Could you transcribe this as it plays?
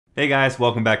Hey guys,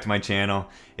 welcome back to my channel.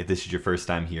 If this is your first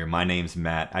time here, my name's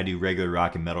Matt. I do regular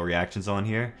rock and metal reactions on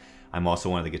here. I'm also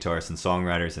one of the guitarists and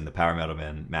songwriters in the power metal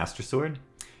band Master Sword.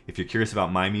 If you're curious about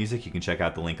my music, you can check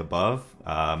out the link above.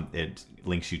 It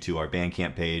links you to our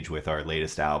Bandcamp page with our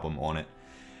latest album on it.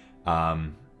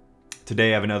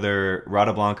 Today I have another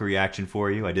Rata Blanca reaction for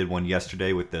you. I did one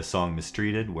yesterday with the song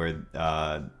Mistreated, where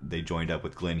they joined up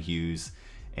with Glenn Hughes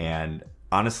and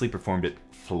honestly performed it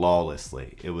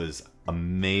flawlessly. It was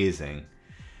amazing.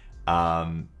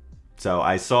 So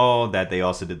I saw that they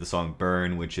also did the song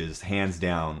Burn, which is hands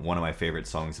down one of my favorite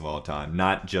songs of all time.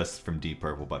 Not just from Deep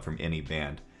Purple, but from any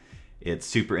band. It's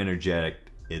super energetic,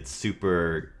 it's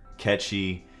super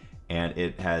catchy, and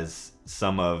it has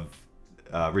some of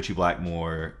Ritchie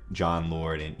Blackmore, John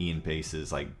Lord, and Ian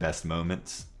Pace's like best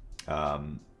moments.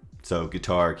 So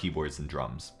guitar, keyboards, and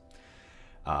drums.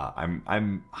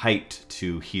 I'm hyped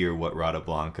to hear what Rata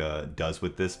Blanca does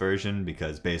with this version,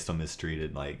 because based on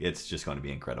Mistreated, like, it's just going to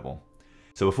be incredible.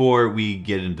 So before we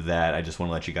get into that, I just want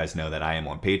to let you guys know that I am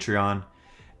on Patreon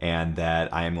and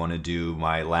that I am going to do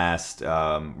my last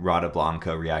Rata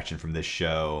Blanca reaction from this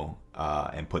show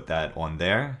and put that on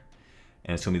there.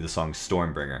 And it's going to be the song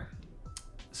Stormbringer.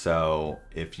 So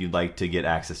if you'd like to get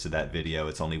access to that video,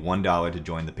 it's only $1 to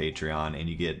join the Patreon, and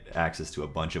you get access to a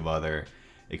bunch of other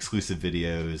exclusive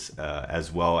videos, as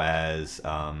well as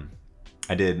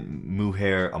I did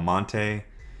Mujer Amante,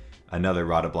 another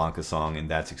Rata Blanca song, and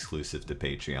that's exclusive to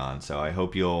Patreon. So I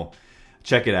hope you'll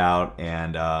check it out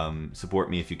and support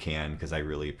me if you can, because I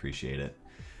really appreciate it.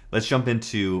 Let's jump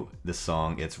into the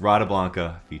song. It's Rata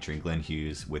Blanca featuring Glenn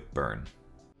Hughes with Burn.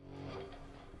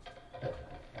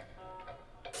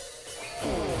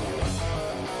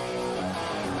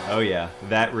 Oh yeah,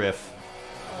 that riff.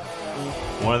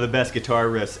 One of the best guitar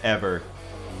riffs ever.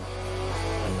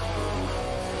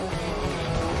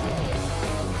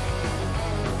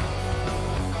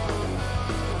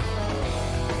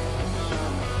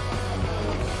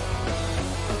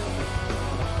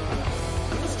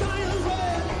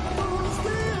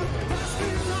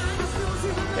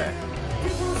 Okay.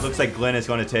 It looks like Glenn is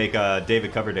going to take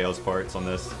David Coverdale's parts on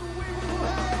this.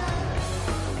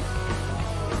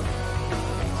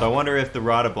 So I wonder if the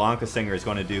Rata Blanca singer is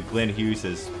going to do Glenn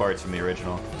Hughes' parts from the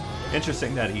original.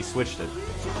 Interesting that he switched it.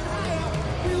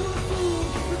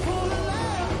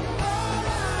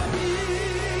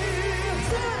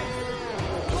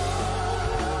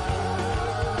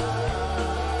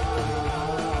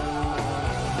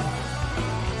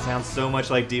 Sounds so much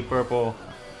like Deep Purple.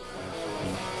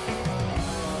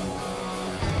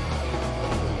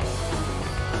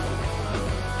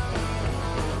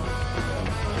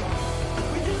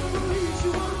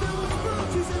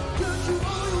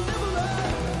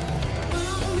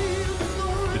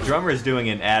 The drummer is doing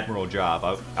an admirable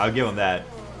job. I'll give him that.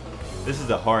 This is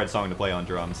a hard song to play on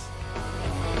drums.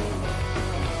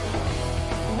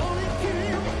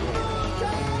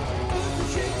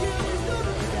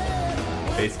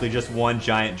 Basically just one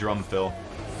giant drum fill.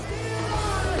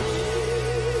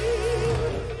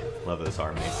 Love those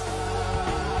harmonies.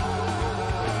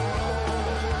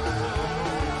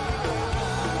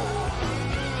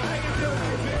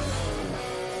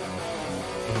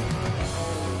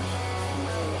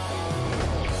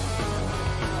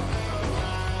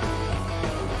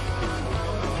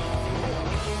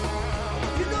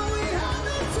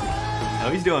 Oh,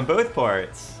 he's doing both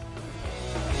parts.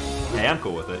 Hey, I'm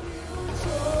cool with it.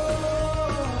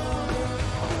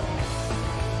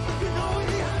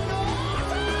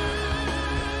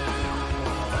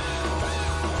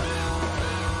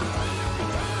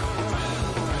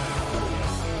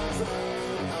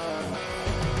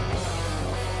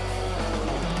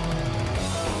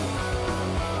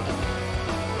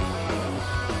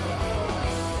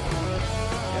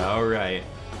 All right.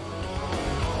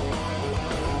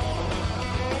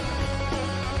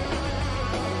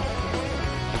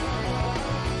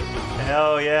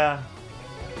 Hell yeah.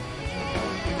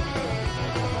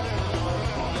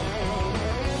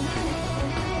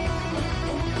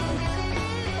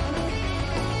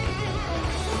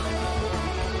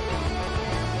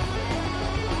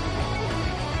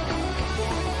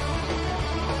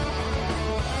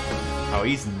 Oh,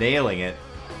 he's nailing it.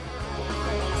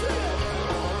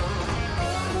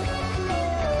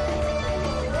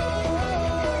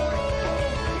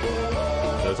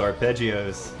 Those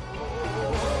arpeggios.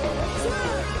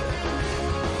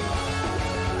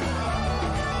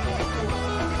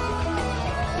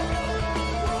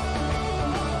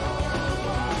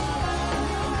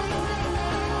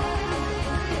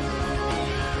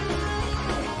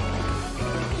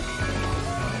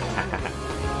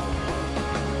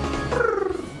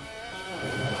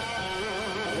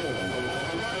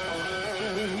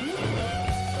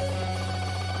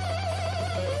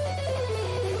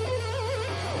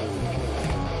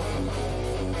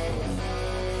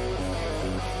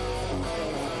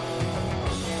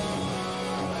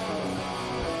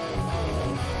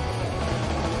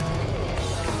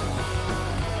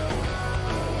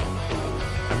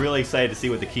 really excited to see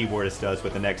what the keyboardist does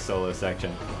with the next solo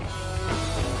section.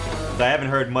 I haven't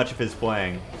heard much of his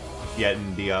playing yet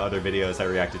in the other videos I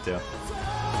reacted to.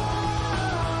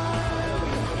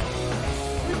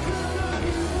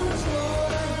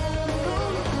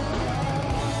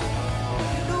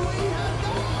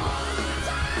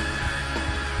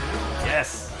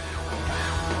 Yes!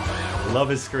 Love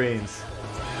his screams.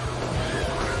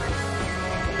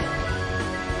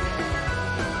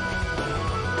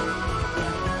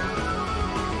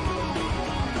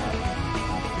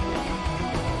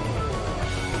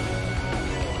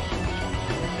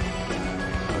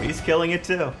 He's killing it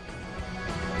too.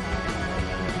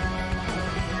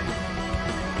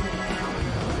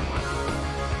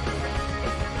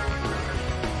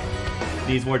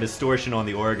 Needs more distortion on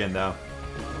the organ though.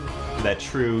 That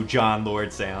true John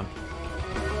Lord sound.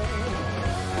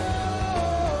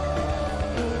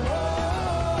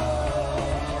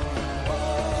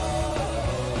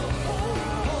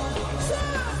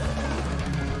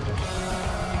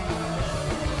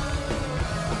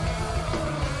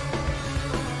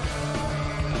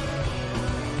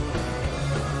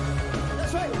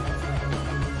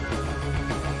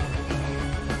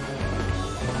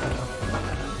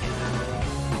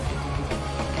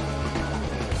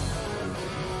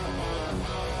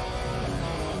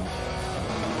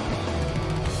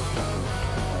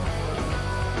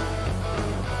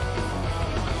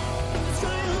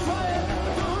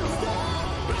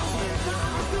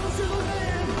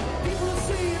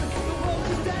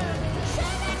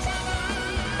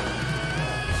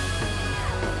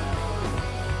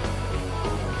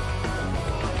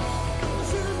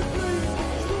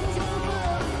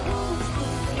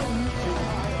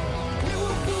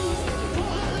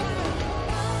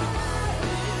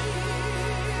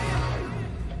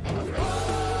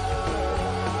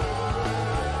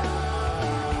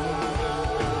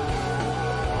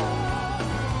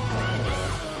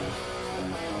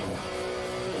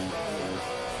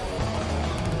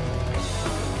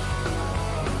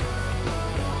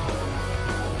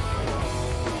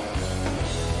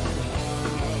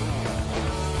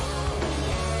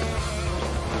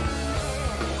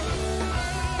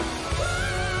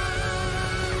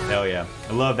 Hell yeah.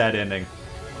 I love that ending.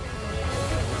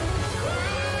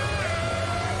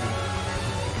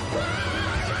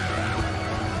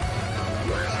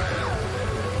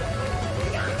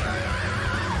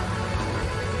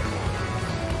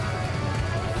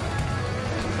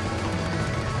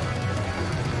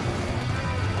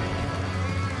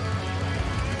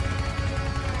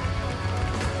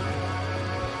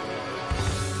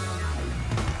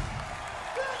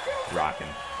 Rockin'.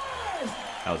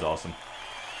 That was awesome.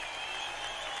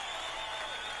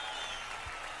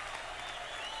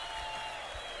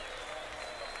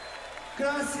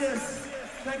 Gracias.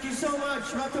 Thank you so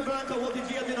much. Rata Blanca,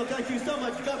 thank you so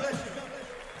much. God bless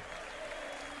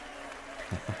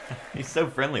you. He's so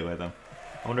friendly with him.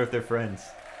 I wonder if they're friends.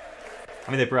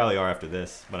 I mean, they probably are after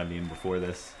this, but I mean before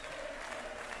this.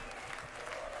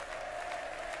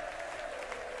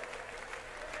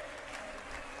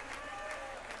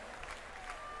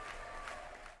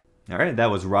 Alright,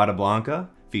 that was Rata Blanca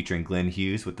featuring Glenn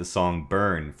Hughes with the song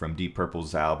Burn from Deep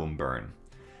Purple's album Burn.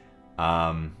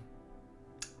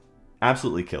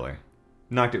 Absolutely killer.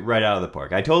 Knocked it right out of the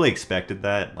park. I totally expected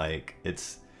that. Like,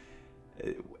 it's...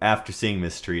 After seeing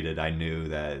Mistreated, I knew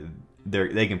that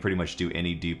they can pretty much do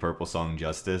any Deep Purple song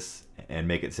justice and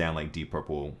make it sound like Deep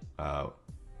Purple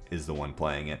is the one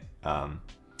playing it. And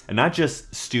not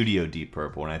just studio Deep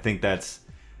Purple, and I think that's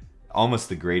almost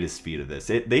the greatest feat of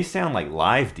this. They sound like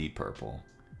live Deep Purple,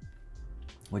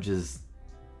 which is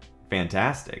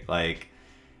fantastic. Like,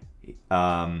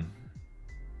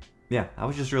 yeah, I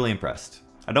was just really impressed.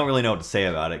 I don't really know what to say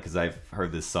about it because I've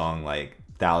heard this song like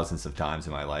thousands of times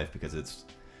in my life because it's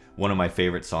one of my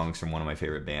favorite songs from one of my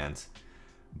favorite bands.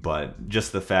 But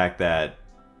just the fact that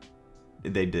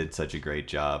they did such a great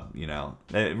job, you know,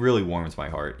 it really warms my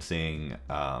heart seeing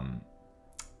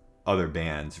other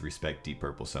bands respect Deep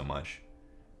Purple so much.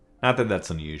 Not that that's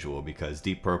unusual because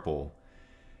Deep Purple,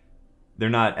 they're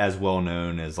not as well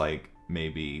known as like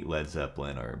maybe Led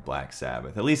Zeppelin or Black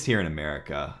Sabbath, at least here in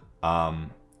America.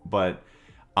 But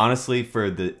honestly, for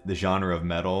the genre of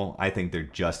metal, I think they're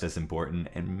just as important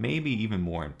and maybe even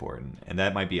more important. And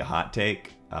that might be a hot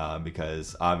take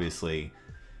because obviously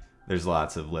there's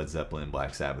lots of Led Zeppelin and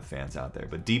Black Sabbath fans out there.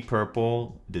 But Deep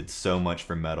Purple did so much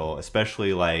for metal,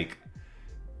 especially like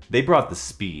they brought the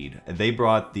speed. They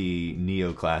brought the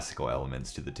neoclassical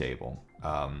elements to the table.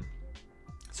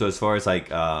 So as far as like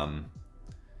kind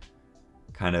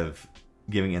of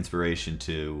giving inspiration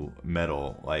to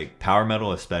metal, like power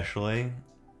metal especially,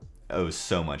 owes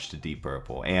so much to Deep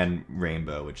Purple and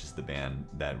Rainbow, which is the band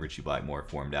that Ritchie Blackmore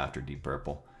formed after Deep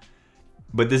Purple.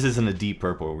 But this isn't a Deep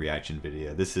Purple reaction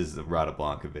video. This is the Rata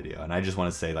Blanca video, and I just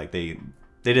want to say, like, they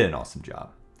did an awesome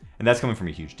job, and that's coming from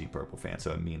a huge Deep Purple fan,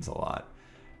 so it means a lot.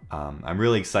 I'm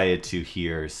really excited to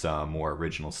hear some more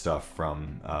original stuff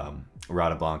from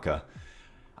Rata Blanca.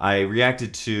 I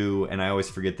reacted to, and I always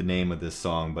forget the name of this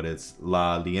song, but it's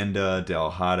La Leyenda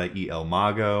del Hada y el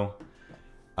Mago.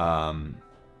 And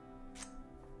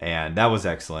that was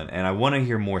excellent. And I want to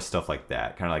hear more stuff like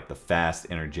that, kind of like the fast,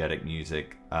 energetic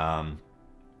music.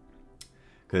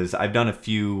 Because I've done a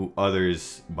few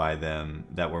others by them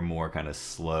that were more kind of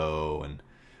slow and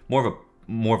more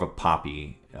of a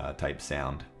poppy type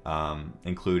sound,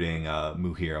 including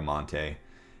Mujer Amante,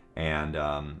 and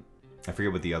I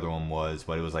forget what the other one was,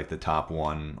 but it was like the top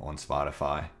one on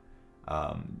Spotify.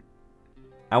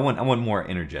 I want more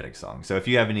energetic songs. So if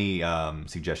you have any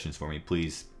suggestions for me,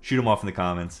 please shoot them off in the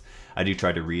comments. I do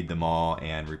try to read them all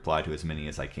and reply to as many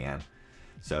as I can.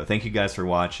 So thank you guys for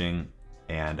watching,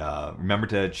 and remember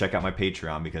to check out my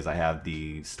Patreon because I have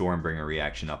the Stormbringer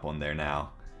reaction up on there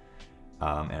now.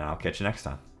 And I'll catch you next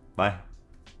time. Bye.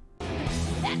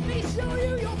 Let me show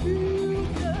you your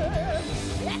future.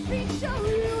 Let me show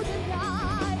you the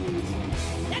light.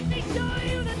 Let me show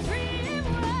you the dream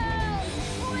world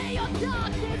where your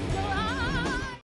darkness